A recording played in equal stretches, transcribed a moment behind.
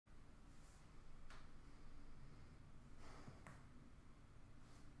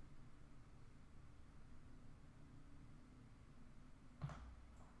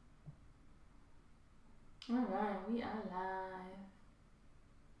Alright, we are live.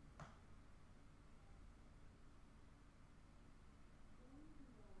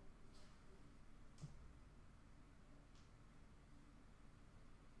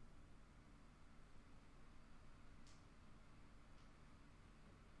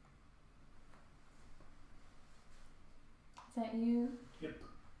 Is that you? Yep.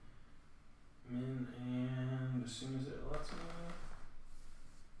 I'm in, and as soon as it lets me,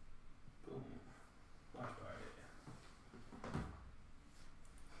 boom. Watch party.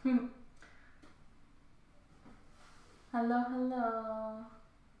 Hello, hello.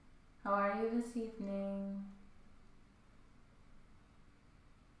 How are you this evening?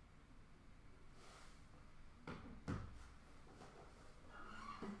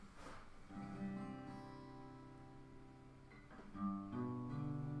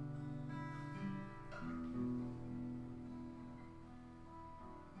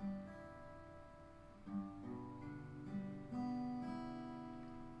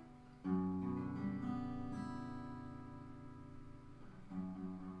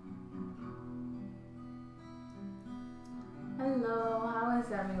 Hello, how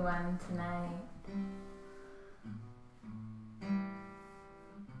is everyone tonight?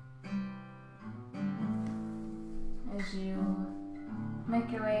 As you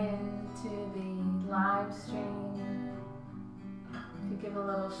make your way into the live stream, if you give a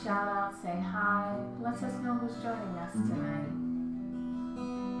little shout out, say hi, let us know who's joining us tonight.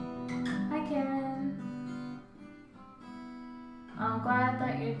 Hi Karen. I'm glad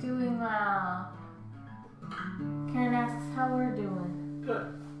that you're doing well. Karen asks how we're doing. Good.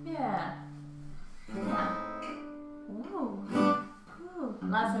 Yeah. Yeah. Ooh. Ooh.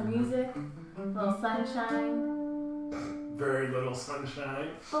 Lots of music, a little sunshine. Very little sunshine.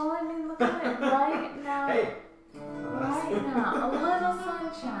 Oh, I mean, look at it right now. Hey! Right now. A little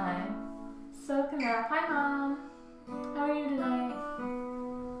sunshine. Soaking up. Hi, Mom. How are you tonight?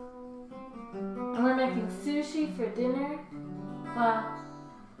 And we're making sushi for dinner. Well,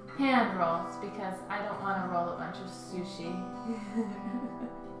 hand rolls, because I don't want to roll a bunch of sushi.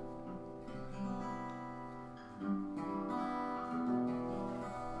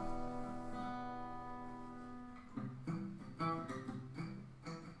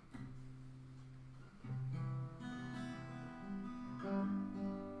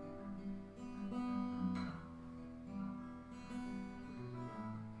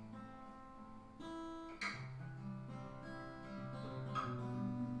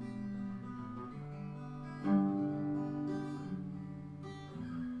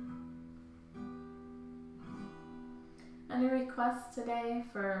 Any requests today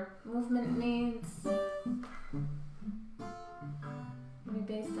for movement needs? Maybe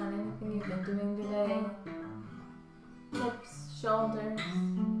based on anything you've been doing today? Hips, shoulders.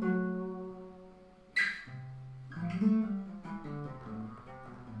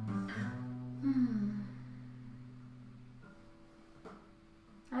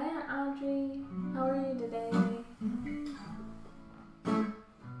 Hi, Aunt Audrey. How are you today?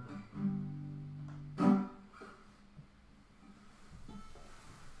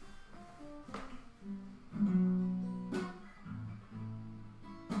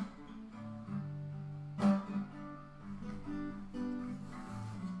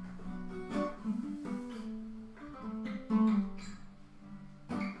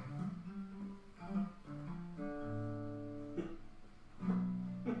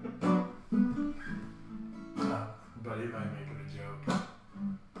 Buddy might make it a joke.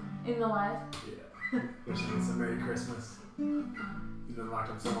 In the live? Yeah. Wishing us a Merry Christmas. He's been locked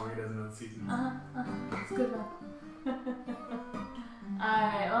up so long he doesn't know the season. It's a good one.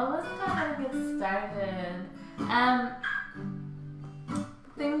 Alright, well, let's go ahead and get started.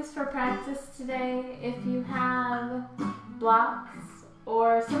 Things for practice today. If you have blocks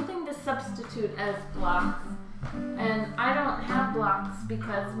or something to substitute as blocks, and I don't have blocks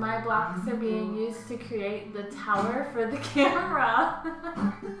because my blocks are being used to create the tower for the camera.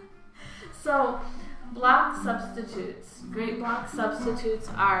 So, block substitutes. Great block substitutes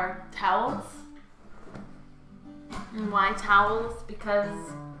are towels. And why towels? Because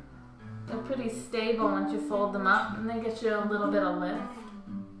they're pretty stable once you fold them up, and they get you a little bit of lift.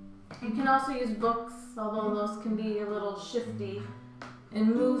 You can also use books, although those can be a little shifty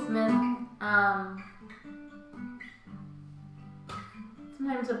in movement.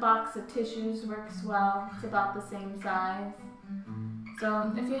 Sometimes a box of tissues works well. It's about the same size.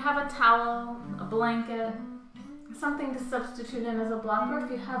 So if you have a towel, a blanket, something to substitute in as a block, or if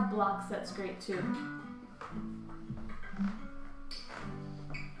you have blocks, that's great too.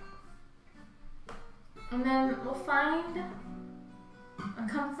 And then we'll find a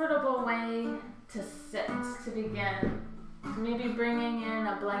comfortable way to sit to begin. Maybe bringing in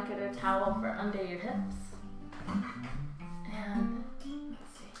a blanket or towel for under your hips. And let's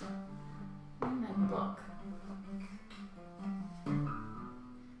see, my book.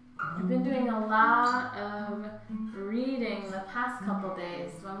 I've been doing a lot of reading the past couple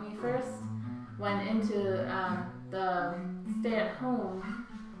days. When we first went into the stay at home,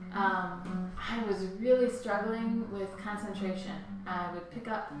 I was really struggling with concentration. I would pick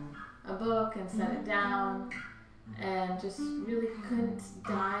up a book and set it down and just really couldn't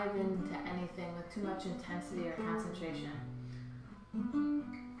dive into anything with too much intensity or concentration.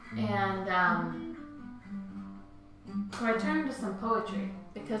 And so I turned to some poetry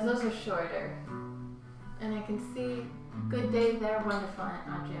because those are shorter. And I can see, good day there, wonderful Aunt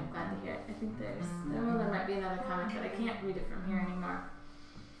Audrey, I'm glad to hear it. I think there might be another comment, but I can't read it from here anymore.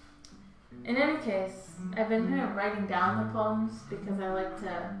 In any case, I've been kind of writing down the poems because I like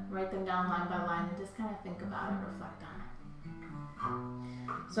to write them down line by line and just kind of think about it, reflect on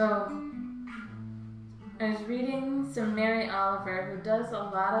it. So I was reading some Mary Oliver, who does a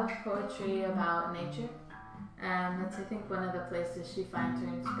lot of poetry about nature, and that's, I think, one of the places she finds her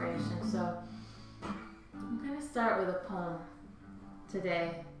inspiration. So I'm going to start with a poem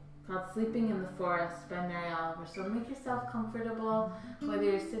today called Sleeping in the Forest by Mary Oliver. So make yourself comfortable, whether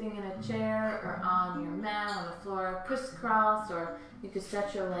you're sitting in a chair or on your mat on the floor, crisscross, or you could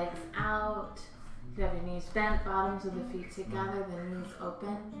stretch your legs out. You could have your knees bent, bottoms of the feet together, the knees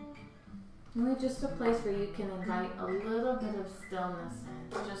open. Really just a place where you can invite a little bit of stillness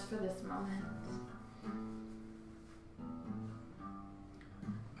in, just for this moment.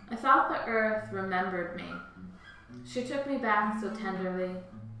 I thought the earth remembered me. She took me back so tenderly,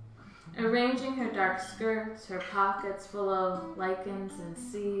 arranging her dark skirts, her pockets full of lichens and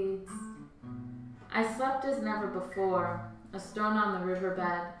seeds. I slept as never before, a stone on the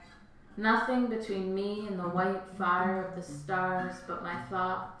riverbed, nothing between me and the white fire of the stars but my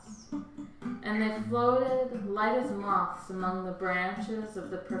thoughts, and they floated light as moths among the branches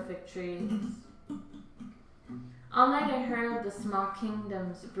of the perfect trees. All night I heard the small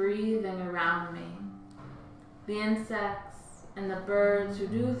kingdoms breathing around me, the insects and the birds who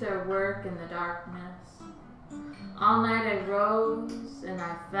do their work in the darkness. All night I rose and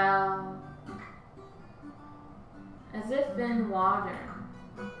I fell, as if in water,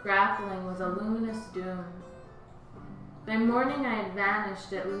 grappling with a luminous doom. By morning I had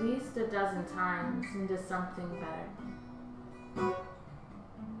vanished at least a dozen times into something better.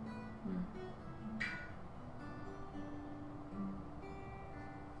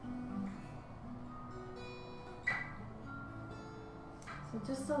 So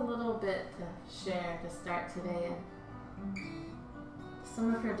just a little bit to share to start today.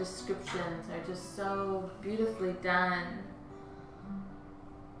 Some of her descriptions are just so beautifully done.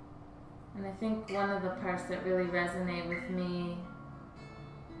 And I think one of the parts that really resonate with me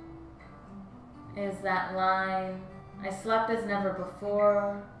is that line, I slept as never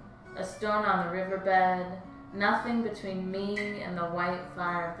before, a stone on the riverbed, nothing between me and the white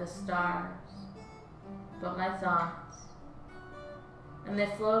fire of the stars, but my thoughts. And they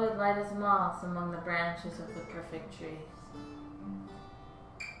floated light as moths among the branches of the perfect trees.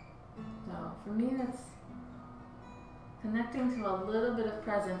 So for me, that's connecting to a little bit of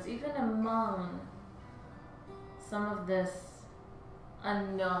presence, even among some of this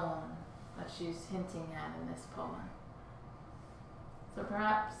unknown that she's hinting at in this poem. So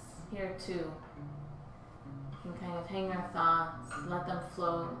perhaps here too, we can kind of hang our thoughts, let them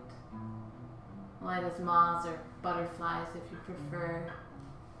float, light as moths or butterflies if you prefer.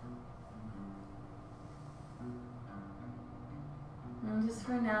 And just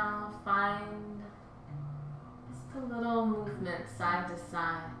for now, find just a little movement side to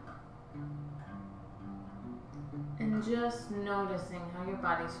side. And just noticing how your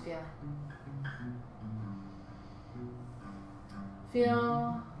body's feeling.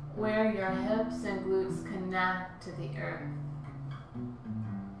 Feel where your hips and glutes connect to the earth.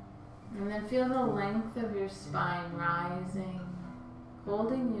 And then feel the length of your spine rising,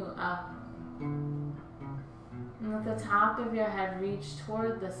 holding you up. And let the top of your head reach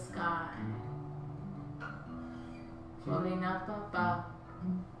toward the sky. Floating up, up, up.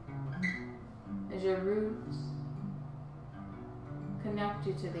 As your roots connect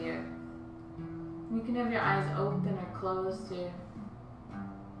you to the earth. You can have your eyes open or closed here.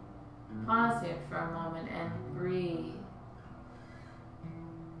 Pause here for a moment and breathe.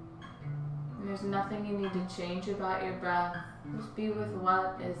 And there's nothing you need to change about your breath. Just be with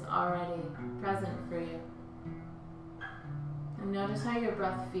what is already present for you. And notice how your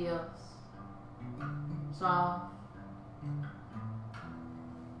breath feels. Soft.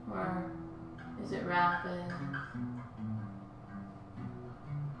 Or Is it rapid?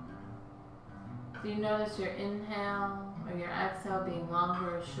 Do you notice your inhale or your exhale being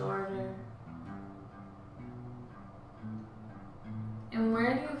longer or shorter? And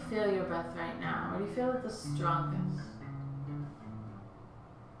where do you feel your breath right now? Where do you feel it the strongest?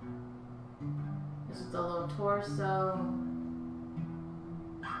 Is it the low torso?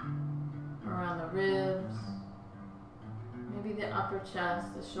 Around the ribs? Maybe the upper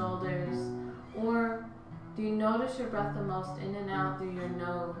chest, the shoulders? Or do you notice your breath the most in and out through your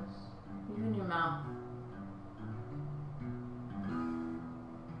nose, even your mouth?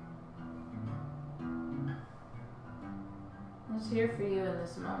 What's here for you in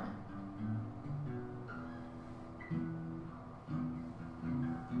this moment?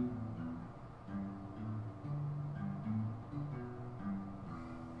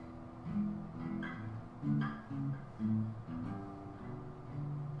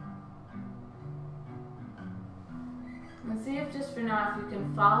 And see if just for now, if you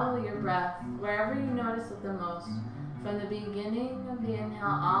can follow your breath wherever you notice it the most, from the beginning of the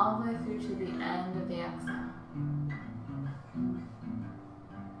inhale all the way through to the end of the exhale.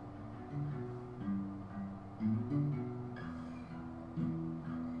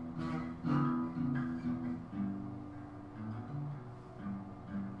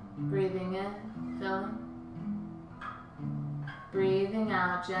 Breathing in, filling. Breathing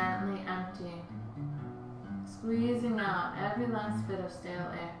out, gently emptying. Squeezing out every last bit of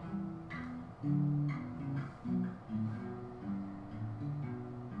stale air.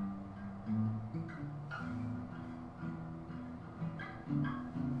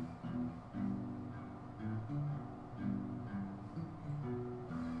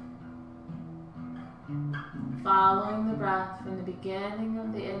 Following the breath from the beginning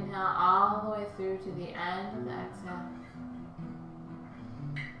of the inhale all the way through to the end of the exhale.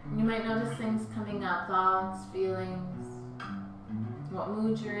 You might notice things coming up, thoughts, feelings, what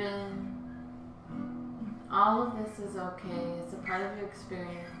mood you're in. All of this is okay. It's a part of your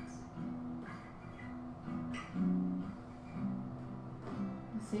experience.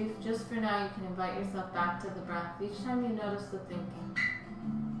 See if just for now you can invite yourself back to the breath each time you notice the thinking.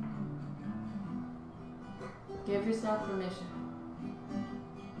 Give yourself permission.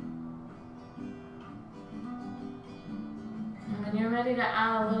 And when you're ready to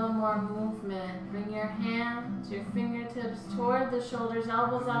add a little more movement, bring your hands, your fingertips toward the shoulders,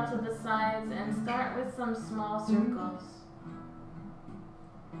 elbows out to the sides, and start with some small circles.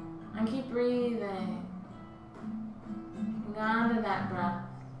 And keep breathing. Hang on to that breath.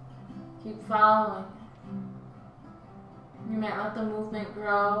 Keep following. You might let the movement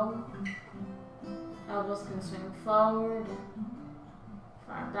grow. Elbows can swing forward and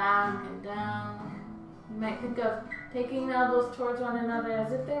far back and down. You might think of taking the elbows towards one another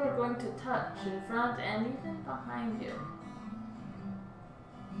as if they were going to touch in front and even behind you.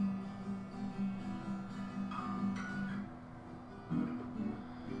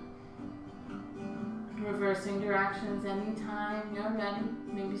 Reversing directions anytime you're ready.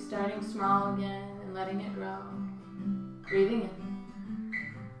 Maybe starting small again and letting it grow. Breathing in.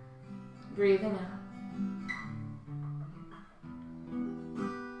 Breathing out.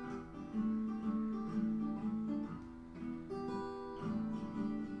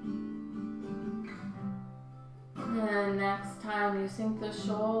 And next time you sink the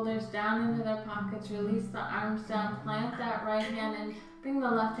shoulders down into their pockets, release the arms down, plant that right hand and bring the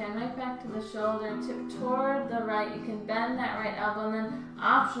left hand right back to the shoulder, tip toward the right. You can bend that right elbow and then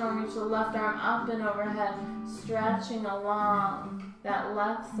optional reach the left arm up and overhead, stretching along that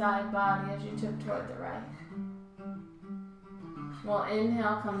left side body as you tip toward the right. We'll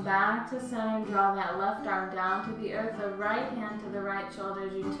inhale, come back to center, draw that left arm down to the earth, the right hand to the right shoulder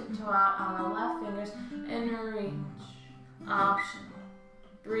as you tiptoe out on the left fingers and reach. Optional.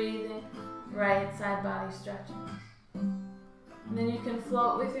 Breathing, right side body stretches. And then you can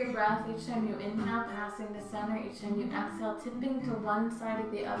float with your breath each time you inhale, passing to center, each time you exhale, tipping to one side or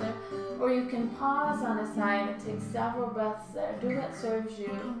the other. Or you can pause on a side and take several breaths there. Do what serves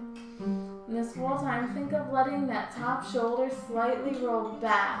you. And this whole time, think of letting that top shoulder slightly roll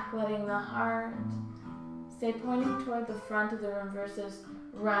back, letting the heart stay pointing toward the front of the room versus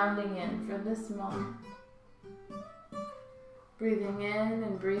rounding in for this moment. Breathing in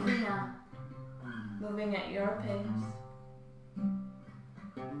and breathing out, moving at your pace.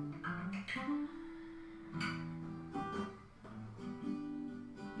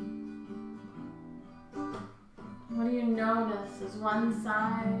 What do you notice? Is one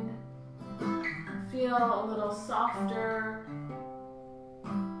side feel a little softer?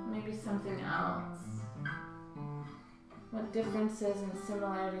 Maybe something else. What differences and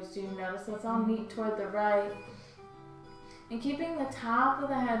similarities do you notice? Let's all meet toward the right. And keeping the top of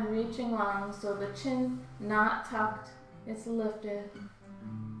the head reaching long so the chin not tucked, it's lifted.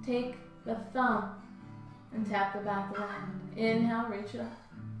 Take the thumb and tap the back of the head. Inhale, reach it up.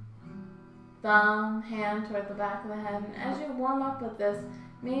 Thumb, hand toward the back of the head. And as you warm up with this,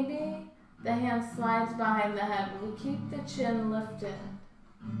 maybe the hand slides behind the head. We keep the chin lifted.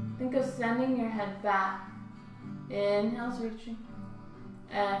 Think of sending your head back. Inhale's reaching.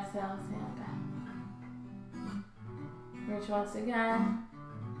 Exhale's hand back. Reach once again.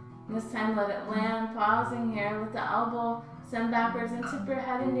 This time let it land, pausing here with the elbow. Send backwards and tip your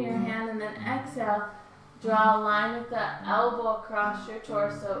head into your hand, and then exhale. Draw a line with the elbow across your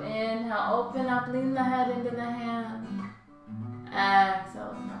torso. Inhale, open up, lean the head into the hand.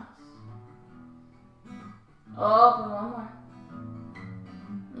 Exhale, across. Open one more.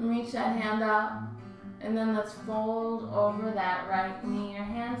 Reach that hand up. And then let's fold over that right knee. Your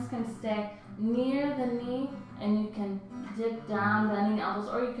hands can stay near the knee, and you can dip down, bending elbows,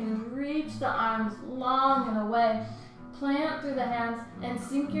 or you can reach the arms long and away. Plant through the hands and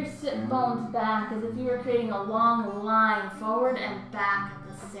sink your sit bones back as if you were creating a long line forward and back at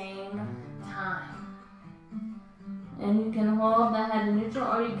the same time. And you can hold the head neutral,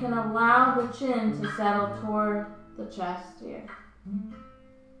 or you can allow the chin to settle toward the chest here.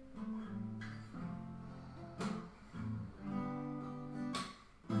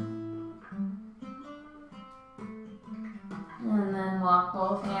 And then walk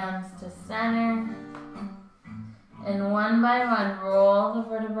both hands to center. And one by one, roll the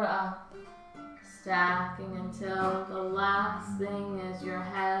vertebra up, stacking until the last thing is your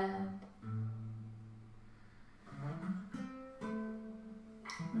head.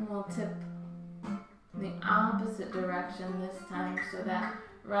 And we'll tip the opposite direction this time so that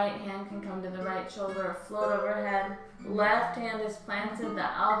right hand can come to the right shoulder or float overhead. Left hand is planted,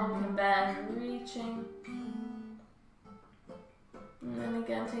 the elbow can bend, reaching. And then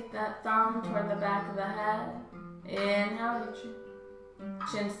again, take that thumb toward the back of the head. Inhale, reaching.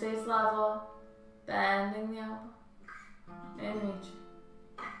 Chin stays level, bending the elbow, and reaching.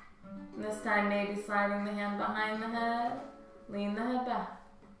 And this time, maybe sliding the hand behind the head, lean the head back.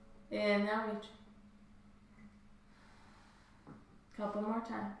 Inhale, reaching. Couple more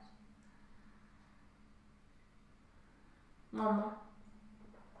times. One more.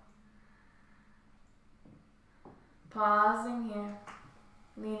 Pausing here,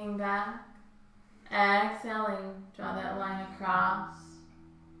 leaning back. Exhaling, draw that line across.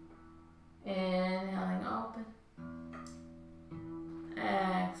 Inhaling, open.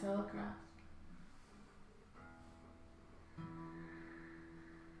 Exhale, across.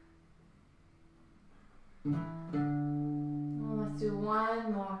 Let's do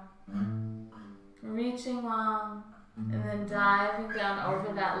one more. Reaching long, and then diving down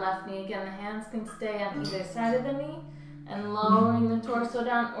over that left knee. Again, the hands can stay on either side of the knee, and lowering the torso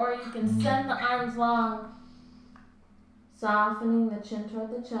down, or you can send the arms long, softening the chin toward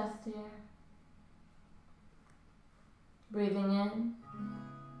the chest here. Breathing in,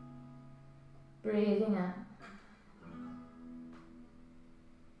 breathing out.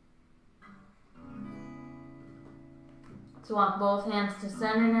 So walk both hands to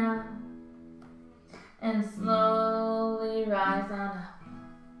center now, and slowly rise on up.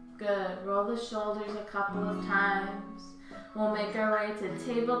 Good. Roll the shoulders a couple of times. We'll make our way to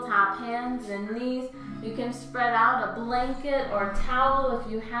tabletop, hands and knees. You can spread out a blanket or towel if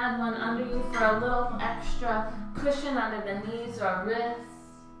you had one under you for a little extra cushion under the knees or wrists.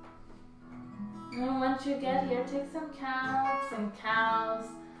 And once you get here, take some cats and cows.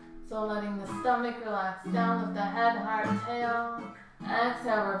 So letting the stomach relax down with the head, heart, tail.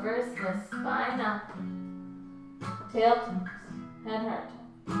 Exhale, reverse the spine up. Tail turns, head, heart,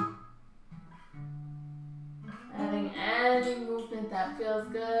 tail. Adding any movement that feels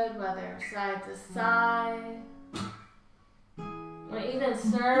good, whether side to side, or even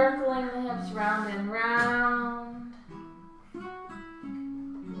circling the hips round and round.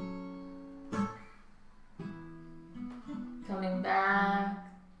 Coming back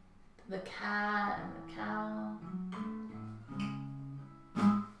to the cat and the cow.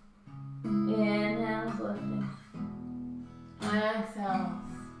 Inhales, lifting.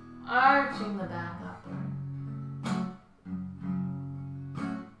 Exhales, arching the back upward.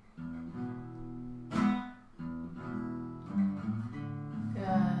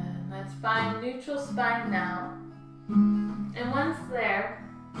 Find neutral spine now. And once there,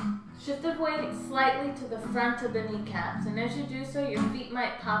 shift the weight slightly to the front of the kneecaps. And as you do so, your feet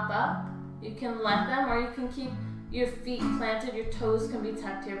might pop up. You can let them, or you can keep your feet planted. Your toes can be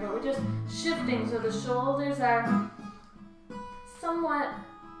tucked here, but we're just shifting so the shoulders are somewhat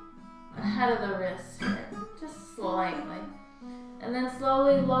ahead of the wrist here, just slightly. And then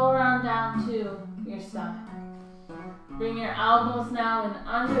slowly lower on down to your stomach. Bring your elbows now in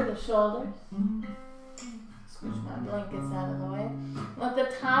under the shoulders. Scooch my blankets out of the way. Let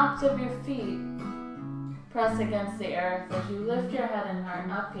the tops of your feet press against the earth as you lift your head and heart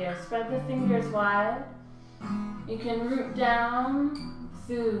up here. Spread the fingers wide. You can root down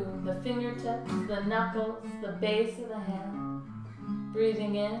through the fingertips, the knuckles, the base of the hand.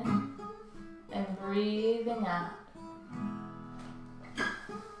 Breathing in and breathing out.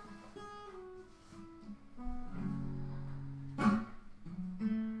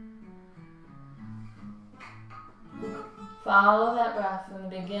 Follow that breath from the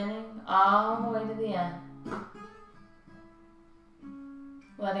beginning all the way to the end.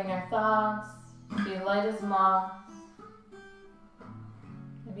 Letting our thoughts be light as moths.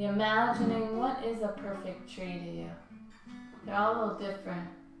 Maybe imagining what is a perfect tree to you. They're all a little different.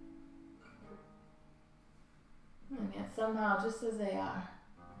 And yet somehow, just as they are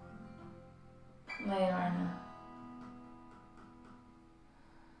enough.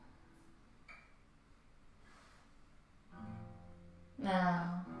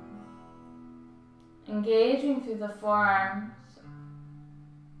 Now, engaging through the forearms,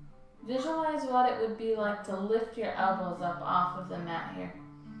 visualize what it would be like to lift your elbows up off of the mat here.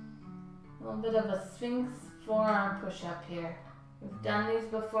 A little bit of a Sphinx forearm push-up here. We've done these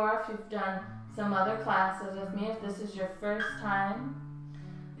before if you've done some other classes with me. If this is your first time,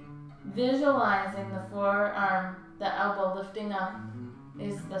 visualizing the forearm, the elbow lifting up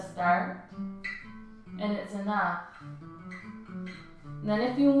is the start, and it's enough. And then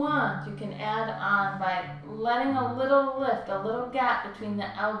if you want, you can add on by letting a little lift, a little gap between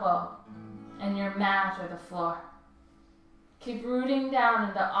the elbow and your mat or the floor. Keep rooting down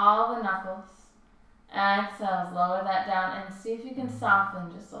into all the knuckles. Exhale, lower that down and see if you can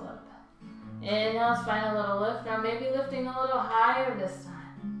soften just a little bit. Inhales, find a little lift, or maybe lifting a little higher this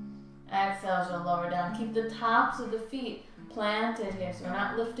time. Exhale, you'll lower down. Keep the tops of the feet planted here, so we're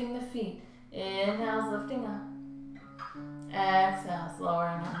not lifting the feet. Inhales, lifting up. Exhale,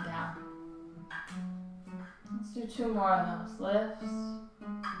 lowering on down. Let's do 2 more of those. Lifts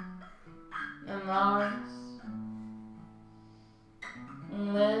and lowers.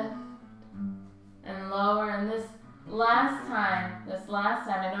 And lift and lower. And this last time,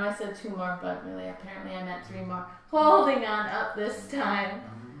 I know I said 2 more, but really apparently I meant 3 more. Holding on up this time.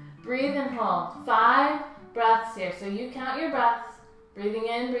 Breathe and hold. 5 breaths here. So you count your breaths. Breathing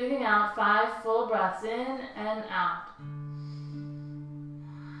in, breathing out. 5 full breaths in and out.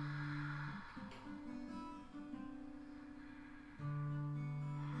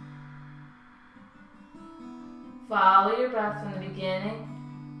 Follow your breath from the beginning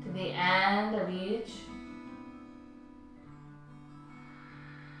to the end of each.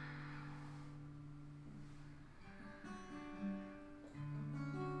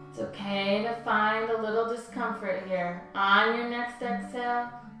 It's okay to find a little discomfort here. On your next exhale,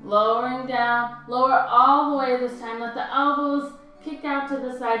 lowering down. Lower all the way this time. Let the elbows kick out to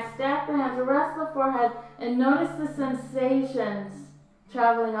the side. Stack the hands, rest the forehead, and notice the sensations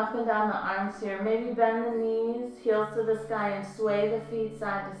traveling up and down the arms here. Maybe bend the knees, heels to the sky, and sway the feet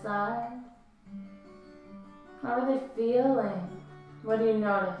side to side. How are they feeling? What do you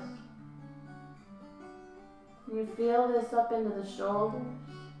notice? Can you feel this up into the shoulders?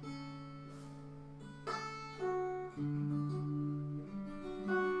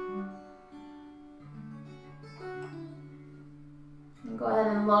 And go ahead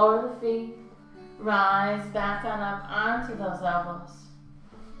and lower the feet. Rise back on up onto those elbows.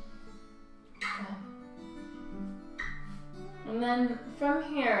 Okay. And then from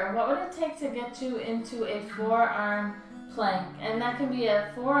here, what would it take to get you into a forearm plank? And that can be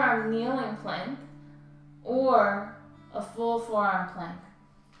a forearm kneeling plank or a full forearm plank.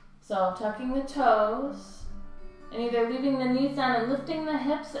 So tucking the toes and either leaving the knees down and lifting the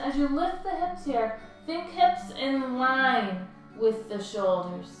hips. As you lift the hips here, think hips in line with the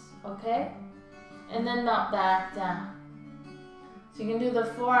shoulders, okay? And then melt back down. So you can do the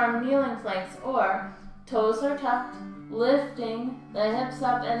forearm kneeling planks, or toes are tucked, lifting the hips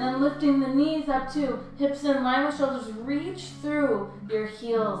up and then lifting the knees up too. Hips in line with shoulders. Reach through your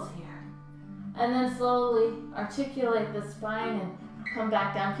heels here. And then slowly articulate the spine and come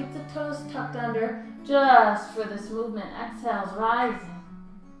back down. Keep the toes tucked under just for this movement. Exhales, rising.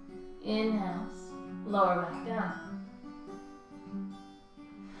 Inhales, lower back down.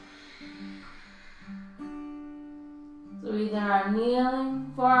 So either our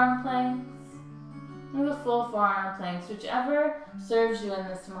kneeling forearm planks or the full forearm planks, whichever serves you in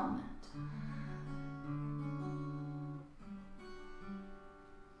this moment.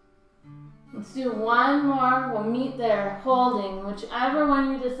 Let's do one more. We'll meet there, holding, whichever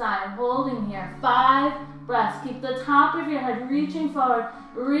one you decide. Holding here. 5 breaths. Keep the top of your head reaching forward.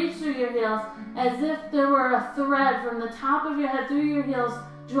 Reach through your heels as if there were a thread from the top of your head through your heels,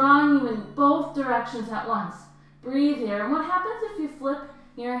 drawing you in both directions at once. Breathe here. And what happens if you flip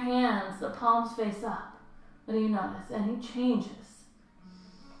your hands, the palms face up? What do you notice? Any changes?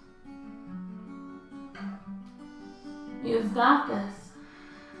 You've got this.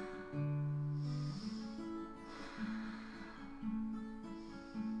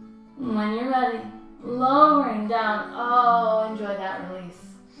 When you're ready, lowering down. Oh, enjoy that release.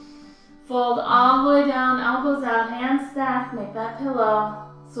 Fold all the way down, elbows out, hands stacked. Make that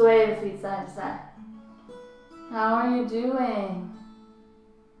pillow. Sway the feet side to side. How are you doing?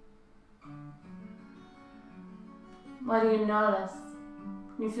 What do you notice?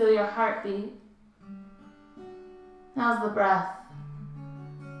 Can you feel your heartbeat? How's the breath?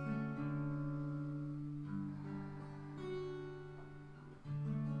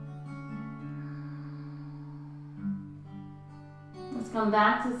 Let's come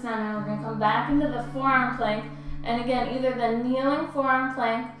back to center. We're going to come back into the forearm plank. And again, either the kneeling forearm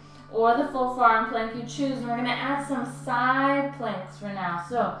plank or the full forearm plank you choose. And we're going to add some side planks for now.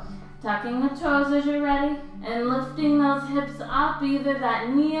 So, tucking the toes as you're ready and lifting those hips up, either that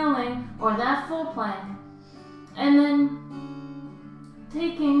kneeling or that full plank. And then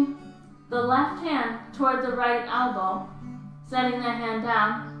taking the left hand toward the right elbow, setting that hand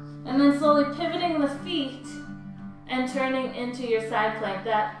down, and then slowly pivoting the feet and turning into your side plank.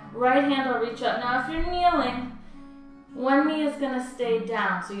 That right hand will reach up. Now if you're kneeling, one knee is going to stay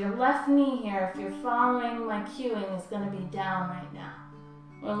down. So your left knee here, if you're following my cueing, is going to be down right now.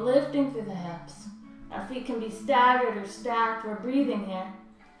 We're lifting through the hips. Our feet can be staggered or stacked. We're breathing here.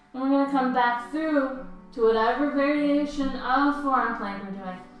 And we're going to come back through to whatever variation of forearm plank we're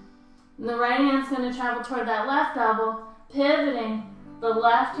doing. And the right hand's going to travel toward that left elbow, pivoting. The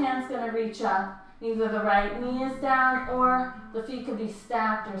left hand's going to reach up. Either the right knee is down or the feet could be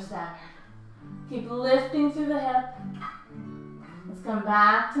stacked or staggered. Keep lifting through the hip. Let's come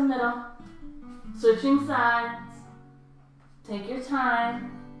back to middle. Switching sides. Take your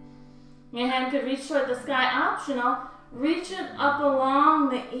time. Your hand could reach toward the sky. Optional. Reach it up along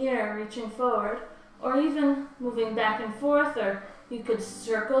the ear, reaching forward. Or even moving back and forth. Or you could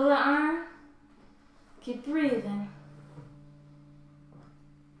circle the arm. Keep breathing.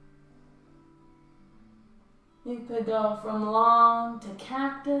 You could go from long to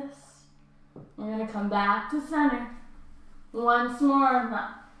cactus. We're going to come back to center. Once more in the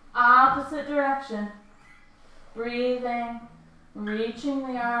opposite direction. Breathing, reaching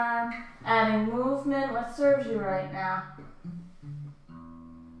the arm, adding movement, what serves you right now.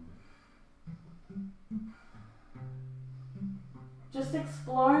 Just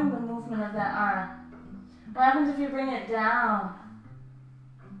exploring the movement of that arm. What happens if you bring it down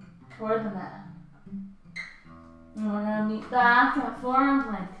toward the mat? And we're going to meet back in a forearm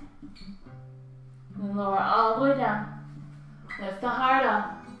plank. And lower all the way down. Lift the heart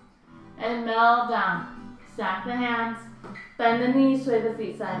up. And melt down. Stack the hands. Bend the knees, sway the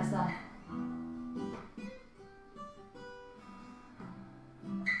feet side to side.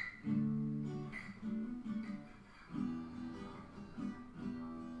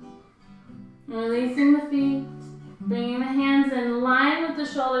 Releasing the feet. Bringing the hands in line with the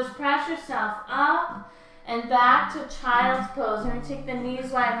shoulders. Press yourself up. And back to child's pose. We're going to take the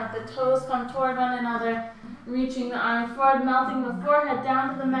knees wide, let the toes come toward one another, reaching the arms forward, melting the forehead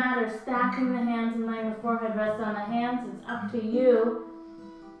down to the mat, or stacking the hands and letting the forehead rest on the hands. It's up to you.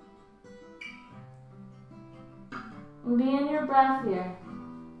 And be in your breath here,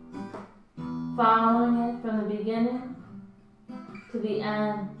 following it from the beginning to the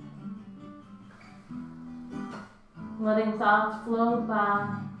end, letting thoughts float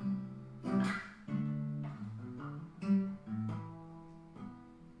by.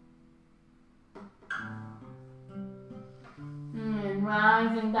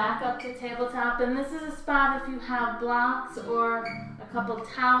 Rising back up to tabletop, and this is a spot if you have blocks or a couple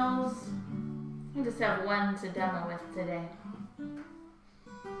towels. I just have one to demo with today.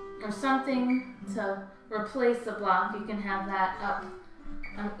 Or something to replace the block. You can have that up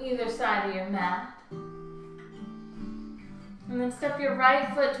on either side of your mat. And then step your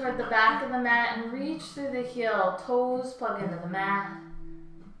right foot toward the back of the mat and reach through the heel. Toes plug into the mat.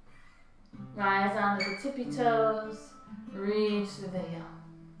 Rise onto the tippy toes. Reach through the heel.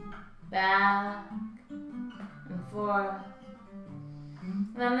 Back and forth.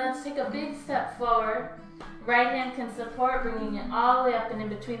 And then let's take a big step forward. Right hand can support, bringing it all the way up and in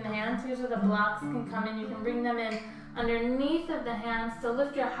between the hands. Here's where the blocks can come in. You can bring them in underneath of the hands to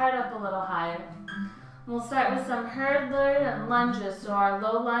lift your heart up a little higher. We'll start with some hurdler and lunges. So our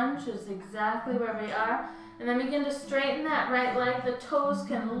low lunge is exactly where we are. And then begin to straighten that right leg. The toes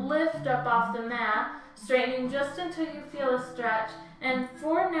can lift up off the mat, straightening just until you feel a stretch. And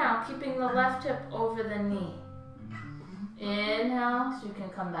for now, keeping the left hip over the knee. Inhale, so you can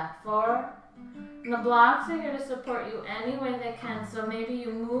come back forward. And the blocks are here to support you any way they can. So maybe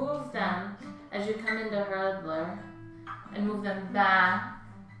you move them as you come into hurdler and move them back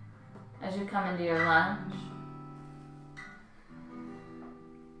as you come into your lunge.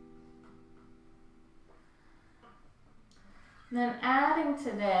 Then adding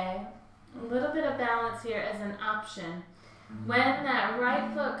today a little bit of balance here as an option. When that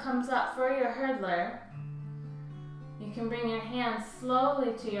right foot comes up for your hurdler, you can bring your hands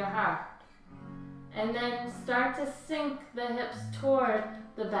slowly to your heart. And then start to sink the hips toward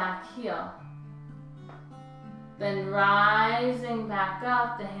the back heel. Then rising back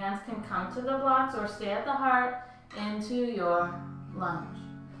up, the hands can come to the blocks or stay at the heart into your lunge.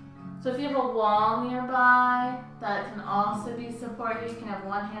 So if you have a wall nearby, that can also be support. You can have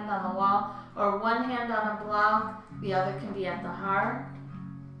one hand on the wall or one hand on a block. The other can be at the heart.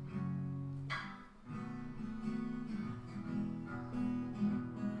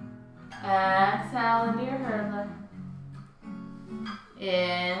 Exhale into your hurdler.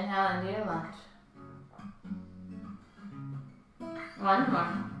 Inhale into your lunge. One more.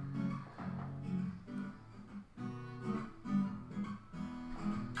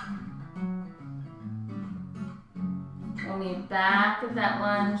 We'll meet back at that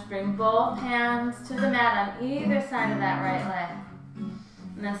lunge. Bring both hands to the mat on either side of that right leg.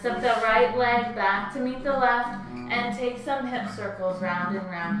 And then step the right leg back to meet the left and take some hip circles round and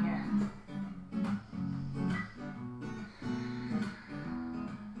round here.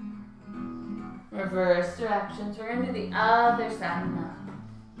 Reverse directions. We're going to do the other side now.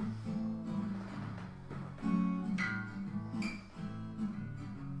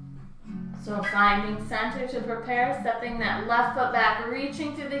 So finding center to prepare, stepping that left foot back,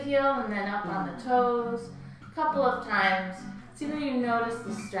 reaching through the heel and then up on the toes. A couple of times. See where you notice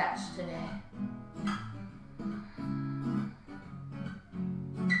the stretch today.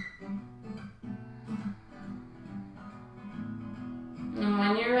 And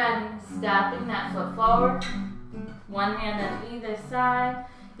when you're ready, stepping that foot forward, one hand on either side.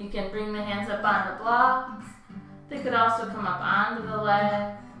 You can bring the hands up on the blocks. They could also come up onto the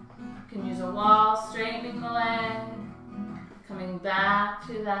leg. You can use a wall, straightening the leg, coming back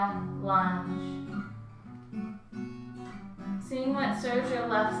to that lunge. Seeing what serves your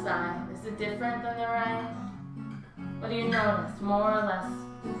left side. Is it different than the right? What do you notice? More or less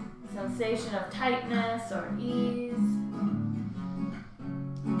sensation of tightness or ease?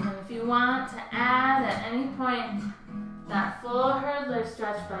 And if you want to add at any point that full hurdler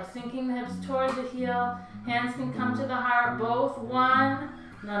stretch by sinking the hips toward the heel, hands can come to the heart, both one,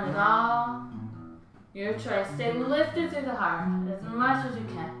 none at all. Your choice. Stay lifted through the heart as much as you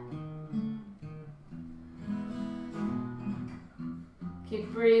can.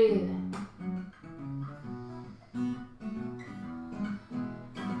 Keep breathing.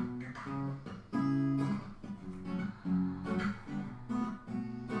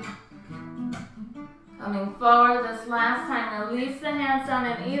 Coming forward this last time, release the hands down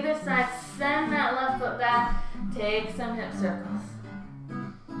on either side, send that left foot back, take some hip circles.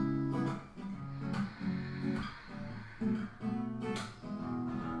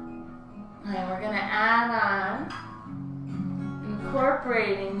 Alright, we're going to add on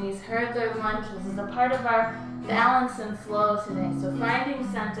incorporating these hurdler lunges as a part of our balance and flow today. So finding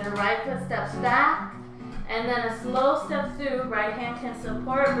center, right foot steps back, and then a slow step through, right hand can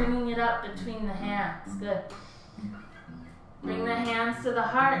support, bringing it up between the hands. Good. Bring the hands to the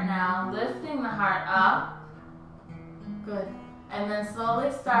heart now, lifting the heart up. Good. And then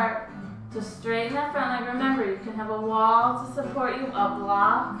slowly start to straighten that front leg. Remember, you can have a wall to support you, a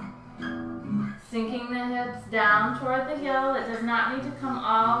block. Sinking the hips down toward the heel. It does not need to come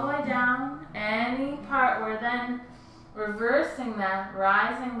all the way down. Any part, we're then reversing that,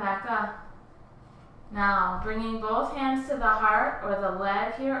 rising back up. Now, bringing both hands to the heart or the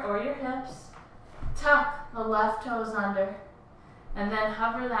leg here or your hips. Tuck the left toes under. And then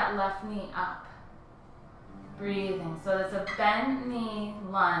hover that left knee up. Breathing. So it's a bent knee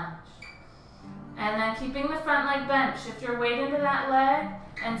lunge. And then keeping the front leg bent. Shift your weight into that leg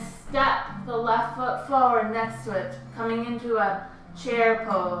and step the left foot forward next to it. Coming into a chair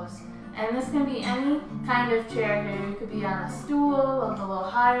pose. And this can be any kind of chair here. You could be on a stool, look a little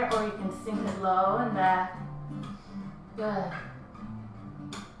higher, or you can sink it low and back. Good.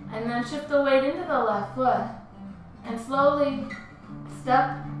 And then shift the weight into the left foot. And slowly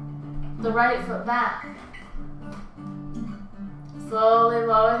step the right foot back. Slowly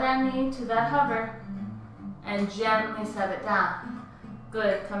lower that knee to that hover and gently set it down.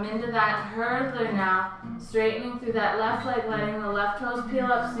 Good. Come into that hurdler now, straightening through that left leg, letting the left toes peel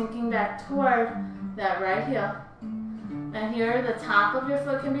up, sinking back toward that right heel. And here, the top of your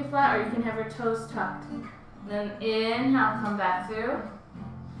foot can be flat, or you can have your toes tucked. Then inhale, come back through.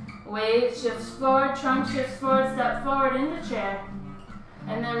 Weight shifts forward, trunk shifts forward, step forward into chair.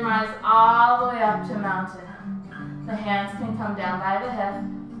 And then rise all the way up to mountain. The hands can come down by the hip.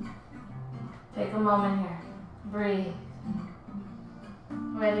 Take a moment here. Breathe.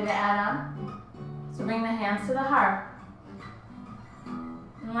 Ready to add on? So bring the hands to the heart.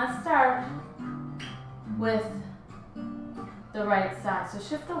 And let's start with the right side. So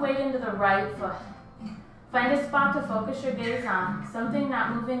shift the weight into the right foot. Find a spot to focus your gaze on. Something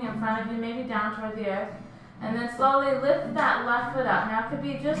not moving in front of you, maybe down toward the earth. And then slowly lift that left foot up. Now it could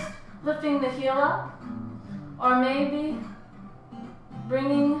be just lifting the heel up, or maybe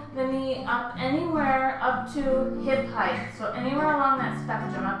bringing the knee up anywhere up to hip height. So anywhere along that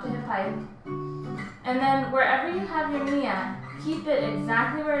spectrum, up to hip height. And then wherever you have your knee at, keep it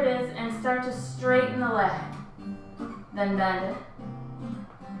exactly where it is and start to straighten the leg. Then bend it.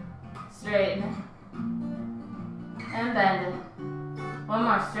 Straighten it. And bend it. One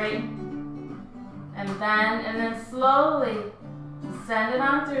more, straighten. And bend, and then slowly send it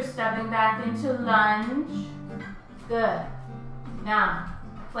on through, stepping back into lunge. Good. Now,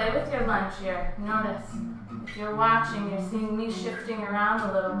 play with your lunge here. Notice, if you're watching, you're seeing me shifting around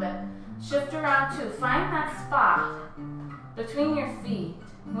a little bit. Shift around too. Find that spot between your feet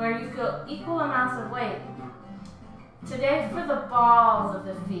where you feel equal amounts of weight. Today for the balls of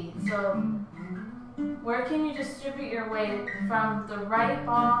the feet. So where can you distribute your weight from the right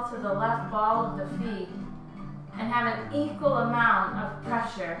ball to the left ball of the feet and have an equal amount of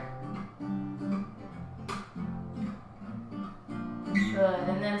pressure? Good.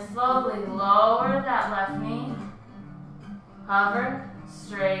 And then slowly lower that left knee. Hover.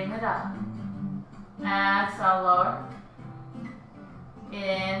 Straighten it up. Exhale, lower.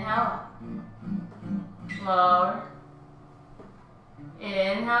 Inhale up. Lower.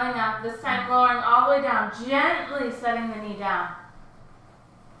 Inhaling up. This time lowering all the way down. Gently setting the knee down.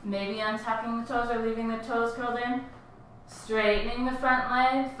 Maybe untucking the toes or leaving the toes curled in. Straightening the front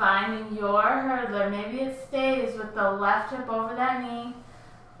leg. Finding your hurdler. Maybe it stays with the left hip over that knee.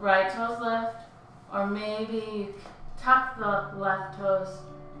 Right toes lift. Or maybe you tuck the left toes.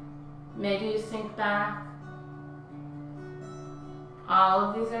 Maybe you sink back. All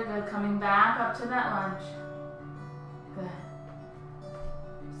of these are good. Coming back up to that lunge. Good.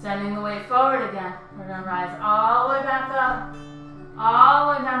 Sending the weight forward again. We're going to rise all the way back up. All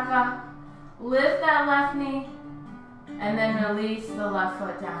the way back up. Lift that left knee. And then release the left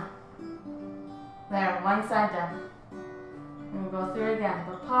foot down. There, one side done. And we'll go through again.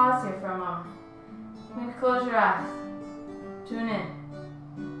 But pause here for a moment. Maybe close your eyes. Tune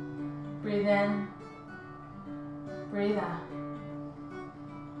in. Breathe in. Breathe out.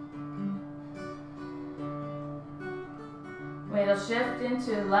 Weight will shift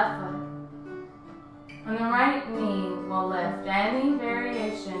into left foot. And the right knee will lift. Any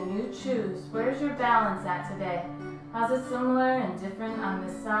variation you choose. Where's your balance at today? How's it similar and different on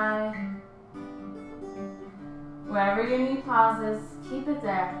this side? Wherever your knee pauses, keep it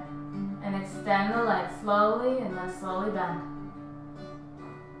there. And extend the leg slowly and then slowly bend.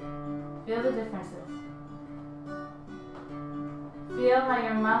 Feel the differences. Feel how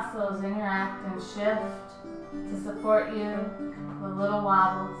your muscles interact and shift to support you with little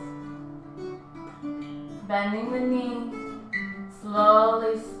wobbles. Bending the knee,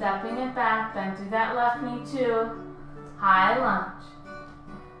 slowly stepping it back, bend through that left knee too. High lunge.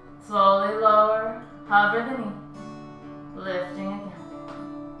 Slowly lower, hover the knee. Lifting again.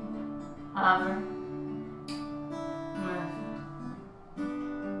 Hover. Lift.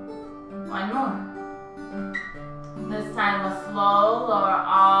 One more. This time we'll slow lower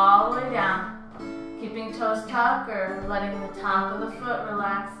all the way down. Keeping toes tucked or letting the top of the foot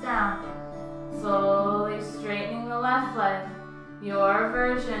relax down. Slowly straightening the left leg. Your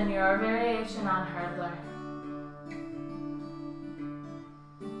version, your variation on hurdler.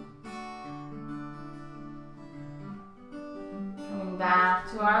 Coming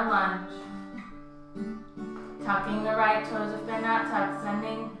back to our lunge. Tucking the right toes if they're not tucked.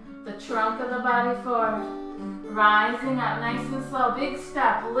 Sending the trunk of the body forward. Rising up nice and slow. Big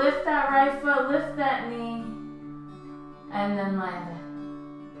step. Lift that right foot. Lift that knee. And then land it.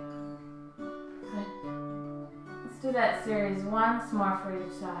 Good. Let's do that series once more for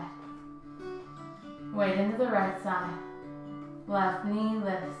each side. Weight into the right side. Left knee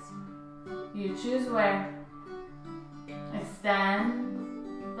lifts. You choose where.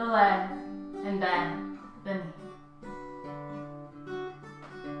 Extend the leg and bend the knee.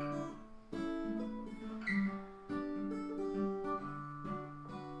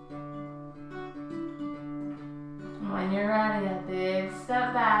 And when you're ready, a big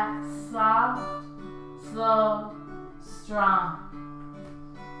step back, soft, slow, strong.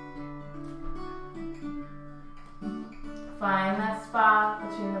 Find that spot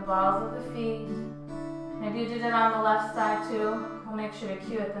between the balls of the feet. Maybe you did it on the left side too. We'll make sure to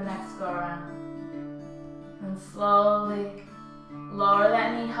cue it the next go around. And slowly lower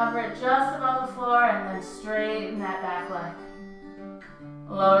that knee, hover it just above the floor, and then straighten that back leg.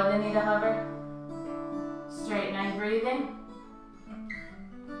 Lower the knee to hover. Straighten. Are you breathing?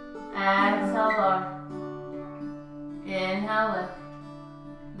 Exhale, lower. Inhale, lift.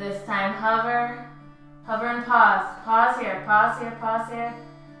 This time hover. Hover and pause. Pause here, pause here, pause here.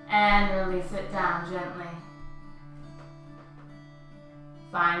 And release it down gently.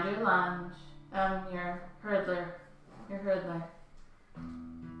 Find your lunge. Your hurdler.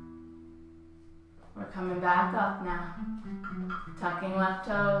 We're coming back up now. Tucking left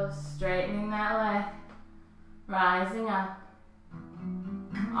toes, straightening that leg. Rising up.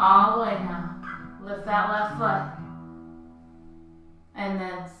 All the way down. Lift that left foot. And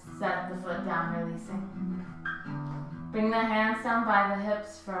then set the foot down, releasing. Bring the hands down by the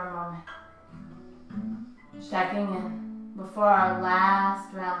hips for a moment. Checking in before our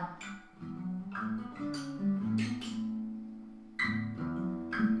last round.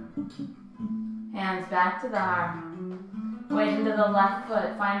 Hands back to the heart. Weight into the left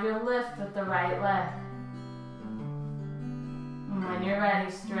foot. Find your lift with the right leg. And when you're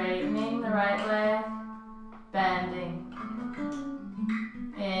ready, straightening the right leg, bending.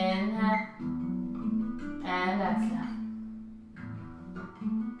 Inhale and exhale.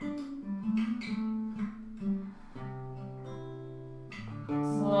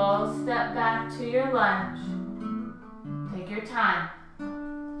 Slow step back to your lunge. Take your time.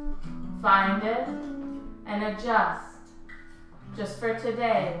 Find it and adjust. Just for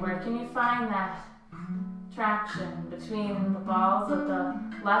today, where can you find that traction between the balls of the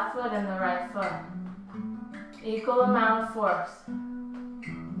left foot and the right foot? Equal amount of force.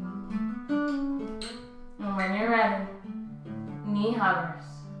 And when you're ready, knee hovers.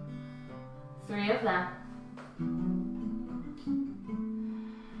 3 of them.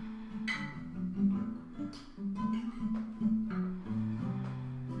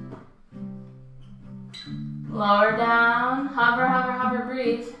 Lower down, hover, hover, hover,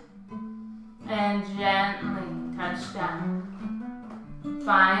 breathe. And gently touch down.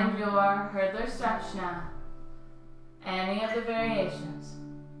 Find your hurdler stretch now. Any of the variations.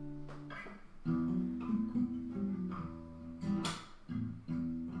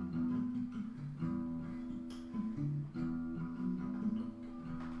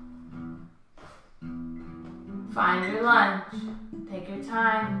 Find your lunge. Take your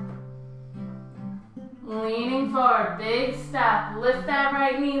time. Leaning forward, big step. Lift that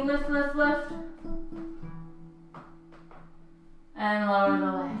right knee, lift, lift, lift. And lower the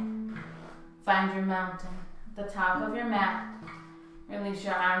leg. Find your mountain at the top of your mat. Release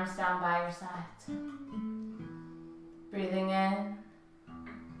your arms down by your sides. Breathing in.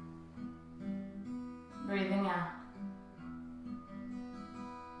 Breathing out.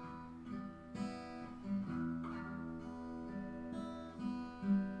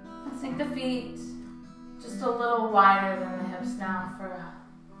 Sink the feet just a little wider than the hips now for a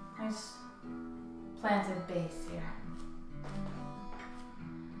nice planted base here.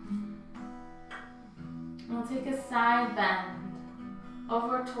 We'll take a side bend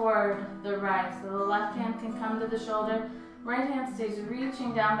over toward the right, so the left hand can come to the shoulder, right hand stays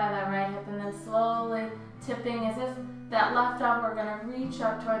reaching down by that right hip, and then slowly tipping as if that left arm we're going to reach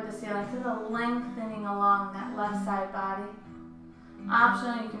up toward the ceiling, to the lengthening along that left side body.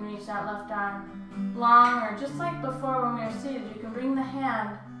 Optional, you can reach that left arm longer, just like before when we were seated. You can bring the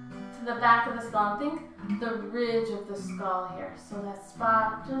hand to the back of the skull and think the ridge of the skull here. So that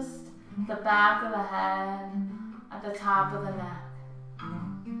spot, just the back of the head, at the top of the neck.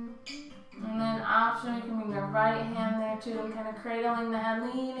 And then optional, you can bring the right hand there too, and kind of cradling the head,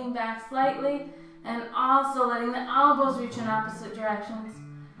 leaning back slightly, and also letting the elbows reach in opposite directions.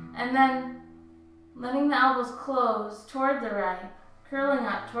 And then letting the elbows close toward the right. Curling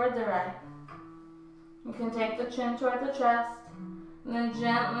up toward the right. You can take the chin toward the chest, and then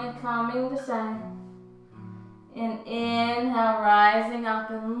gently coming to center. And inhale, rising up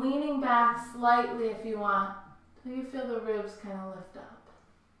and leaning back slightly if you want, till you feel the ribs kind of lift up.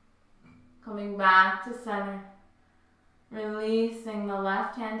 Coming back to center. Releasing the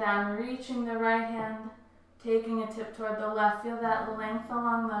left hand down, reaching the right hand, taking a tip toward the left. Feel that length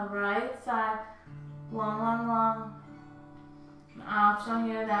along the right side. Long, long, long. An option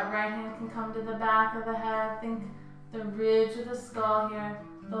here, that right hand can come to the back of the head. Think the ridge of the skull here.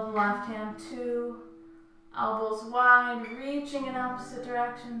 The left hand too. Elbows wide, reaching in opposite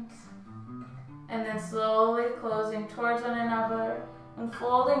directions. And then slowly closing towards one another and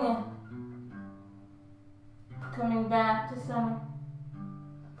folding in. Coming back to center.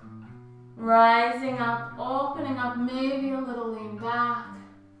 Rising up, opening up, maybe a little lean back.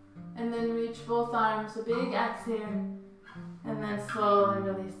 And then reach both arms, a big exhale. And then slowly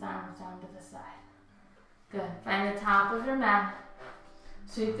release the arms down to the side. Good. Find the top of your mat.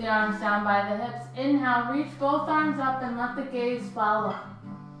 Sweep the arms down by the hips. Inhale, reach both arms up and let the gaze follow.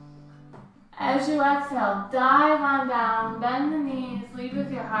 As you exhale, dive on down, bend the knees, lead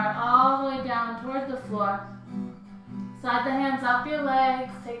with your heart all the way down toward the floor. Slide the hands up your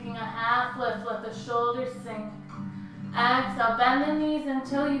legs, taking a half lift, let the shoulders sink. Exhale, bend the knees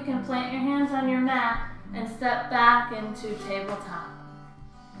until you can plant your hands on your mat and step back into tabletop.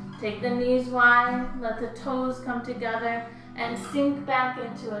 Take the knees wide, let the toes come together and sink back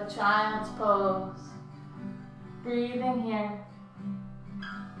into a child's pose. Breathing here.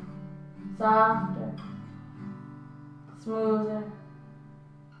 Softer, smoother,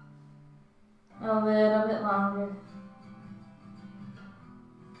 a little bit longer.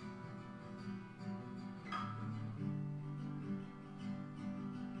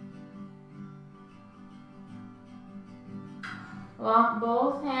 Walk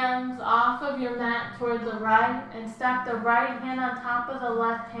both hands off of your mat toward the right and stack the right hand on top of the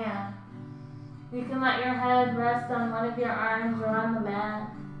left hand. You can let your head rest on one of your arms or on the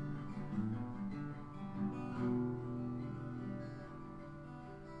mat.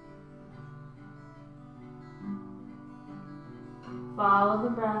 Follow the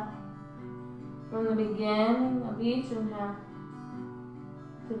breath from the beginning of each inhale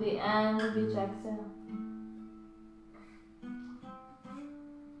to the end of each exhale.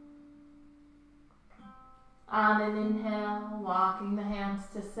 On an inhale, walking the hands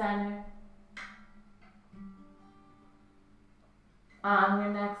to center. On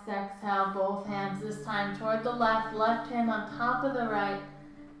your next exhale, both hands this time toward the left, left hand on top of the right,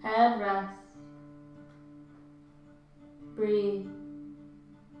 head rests. Breathe.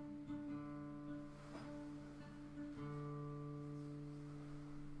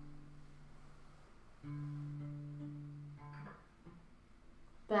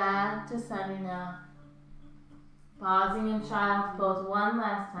 Back to center now. Pausing in child's pose one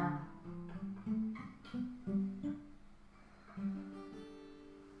last time.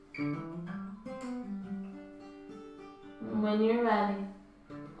 When you're ready,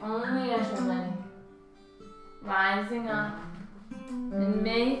 only as you're ready, rising up and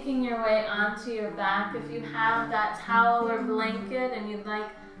making your way onto your back. If you have that towel or blanket and you'd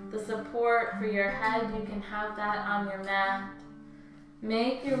like the support for your head, you can have that on your mat.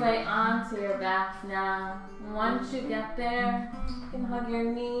 Make your way onto your back now. Once you get there, you can hug your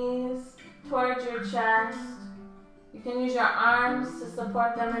knees towards your chest. You can use your arms to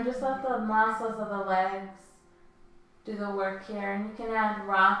support them or just let the muscles of the legs do the work here. And you can add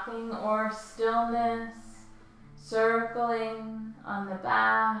rocking or stillness, circling on the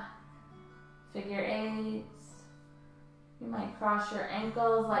back, figure eights. You might cross your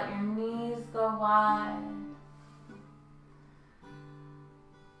ankles, let your knees go wide.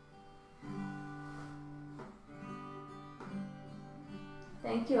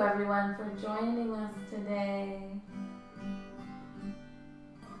 Thank you everyone for joining us today.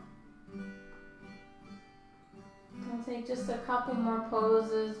 I'll take just a couple more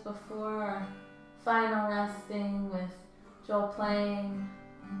poses before our final resting with Joel playing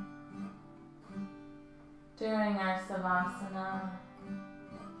during our Savasana.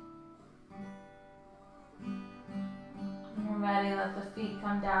 When you're ready, let the feet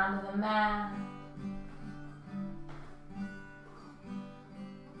come down to the mat.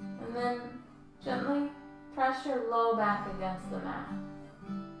 And then gently press your low back against the mat.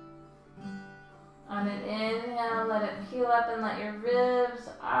 On an inhale, let it peel up and let your ribs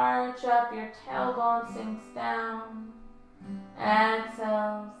arch up, your tailbone sinks down.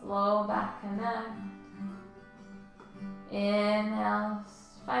 Exhale, low back connect. Inhale,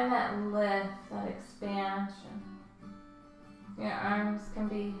 find that lift, that expansion. Your arms can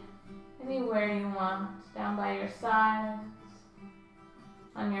be anywhere you want, down by your sides,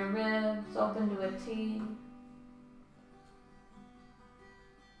 on your ribs, open to a T.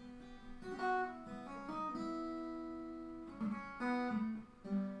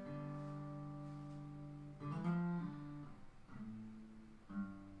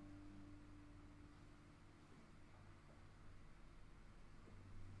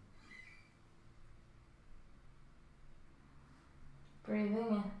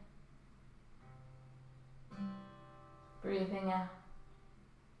 Breathing out.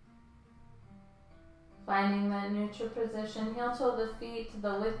 Finding that neutral position, heel toe the feet to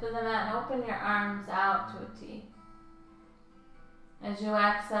the width of the mat and open your arms out to a T. As you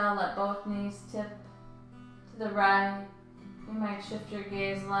exhale, let both knees tip to the right. You might shift your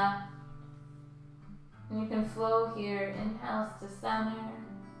gaze left. And you can flow here. Inhales to center.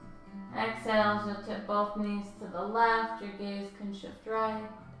 Exhales, you'll tip both knees to the left. Your gaze can shift right.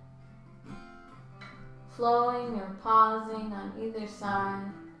 Flowing or pausing on either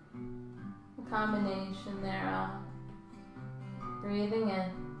side. A combination thereof. Breathing in.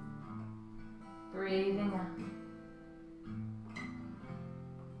 Breathing out.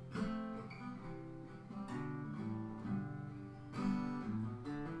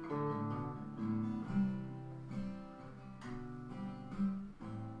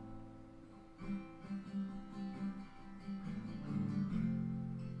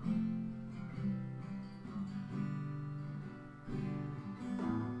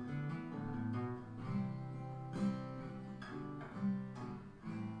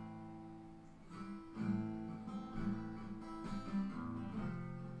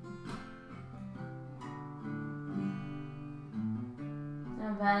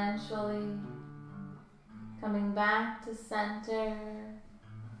 Eventually coming back to center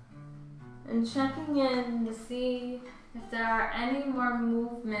and checking in to see if there are any more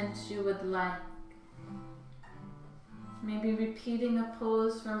movements you would like. Maybe repeating a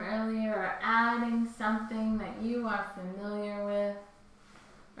pose from earlier or adding something that you are familiar with.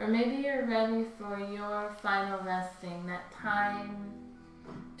 Or maybe you're ready for your final resting, that time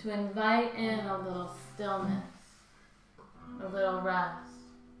to invite in a little stillness, a little rest.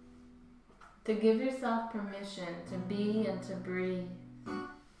 To give yourself permission to be and to breathe.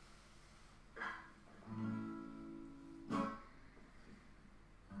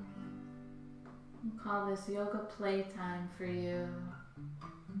 We'll call this yoga playtime for you.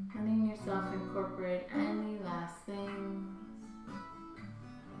 Letting yourself incorporate any last things.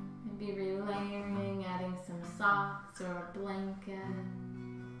 Maybe relayering, adding some socks or a blanket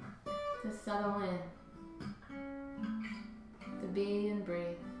to settle in. To be and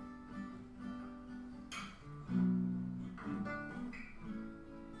breathe.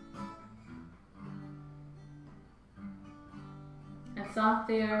 I thought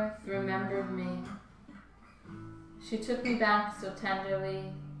the earth remembered me. She took me back so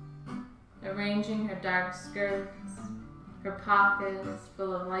tenderly, arranging her dark skirts, her pockets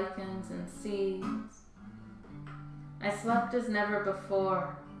full of lichens and seeds. I slept as never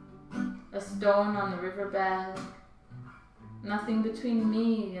before, a stone on the riverbed, nothing between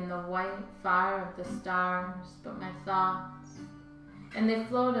me and the white fire of the stars but my thoughts, and they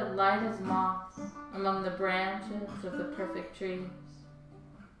floated light as moths among the branches of the perfect trees.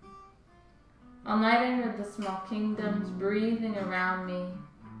 All night I heard the small kingdoms breathing around me,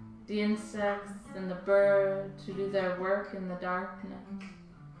 the insects and the birds who do their work in the darkness.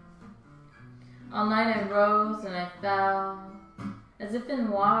 All night I rose and I fell, as if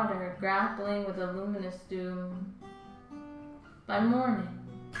in water, grappling with a luminous doom. By morning,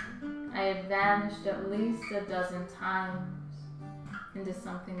 I had vanished at least a dozen times into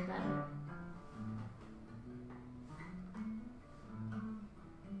something better.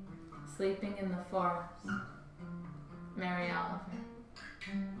 Sleeping in the Forest, Mary Oliver.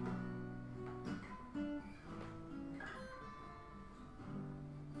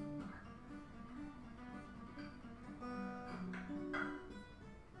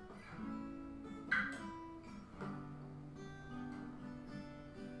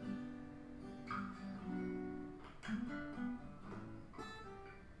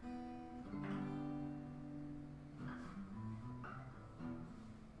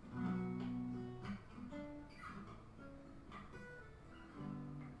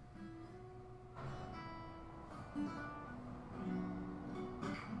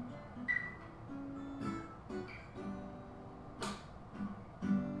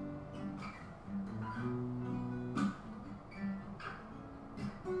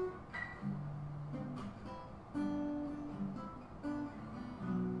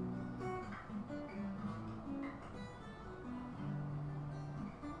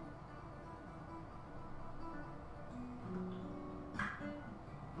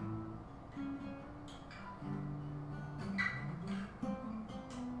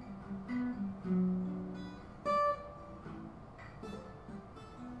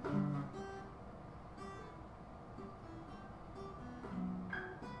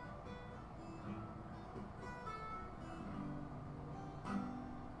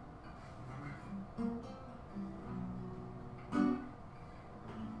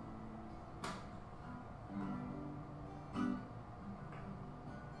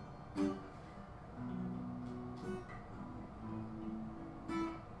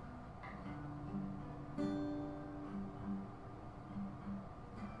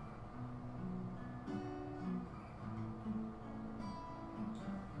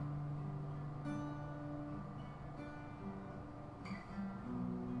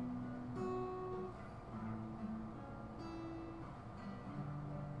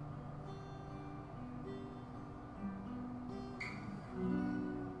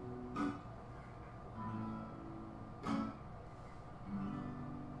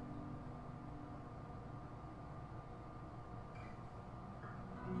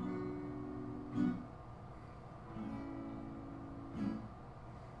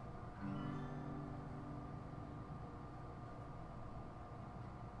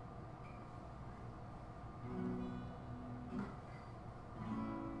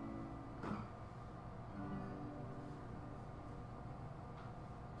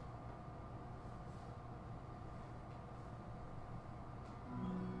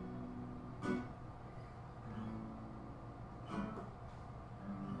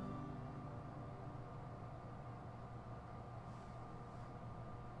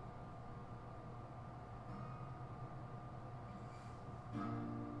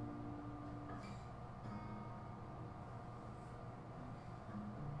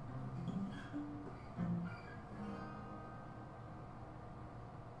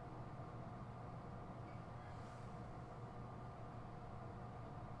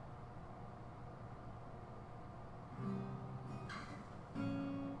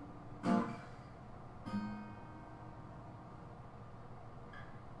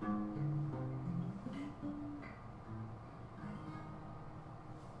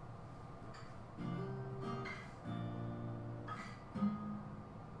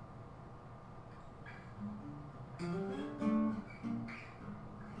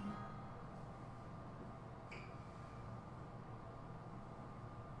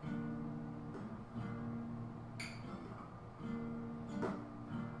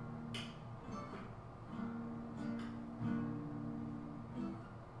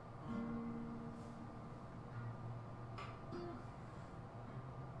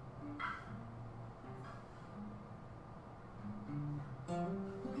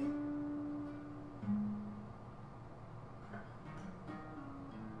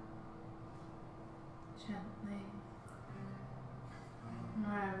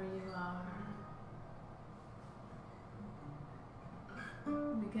 wherever you are.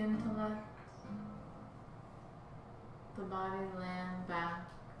 Begin to let the body land back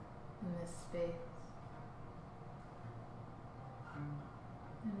in this space.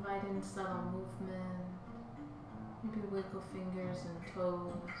 Invite in subtle movement, maybe wiggle fingers and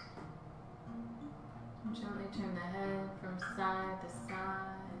toes. And gently turn the head from side to side.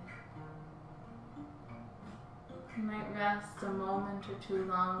 You might rest a moment or two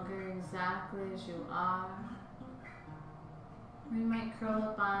longer exactly as you are. Or you might curl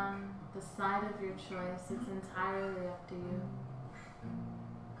up on the side of your choice. It's entirely up to you.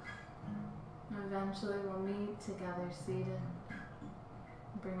 Eventually we'll meet together seated.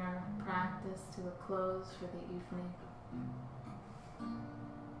 Bring our practice to a close for the evening.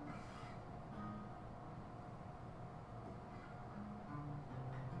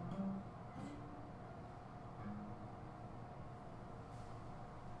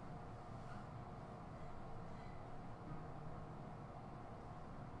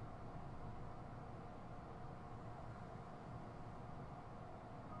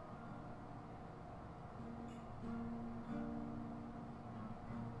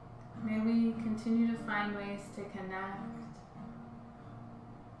 May we continue to find ways to connect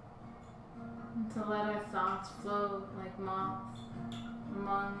and to let our thoughts float like moths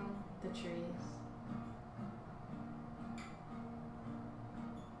among the trees.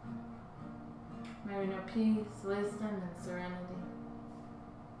 May we know peace, wisdom, and serenity.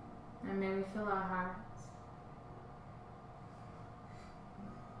 And may we fill our hearts.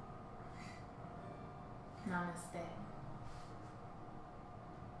 Namaste.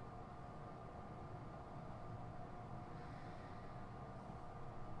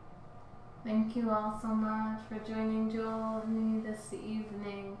 Thank you all so much for joining Joel and me this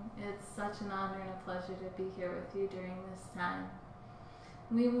evening. It's such an honor and a pleasure to be here with you during this time.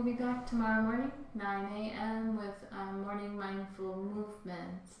 We will be back tomorrow morning, 9 a.m. with morning mindful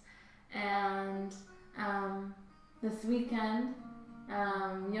movements. And this weekend,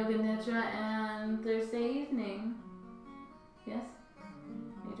 Yoga Nidra and Thursday evening. Yes?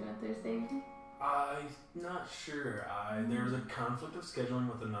 Are you doing Thursday evening? I'm not sure. There's a conflict of scheduling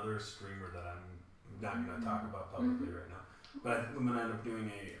with another streamer that I'm not going to talk about publicly right now. But I think I'm going to end up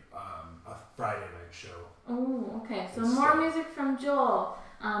doing a Friday night show. Oh, okay. So more music from Joel.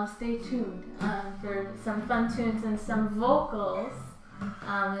 Stay tuned for some fun tunes and some vocals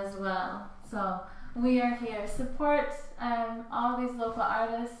as well. So we are here. Support all these local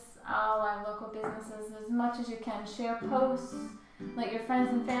artists, all our local businesses as much as you can. Share posts. Let your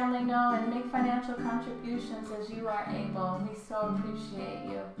friends and family know and make financial contributions as you are able. We so appreciate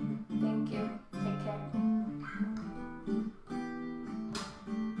you. Thank you. Take care.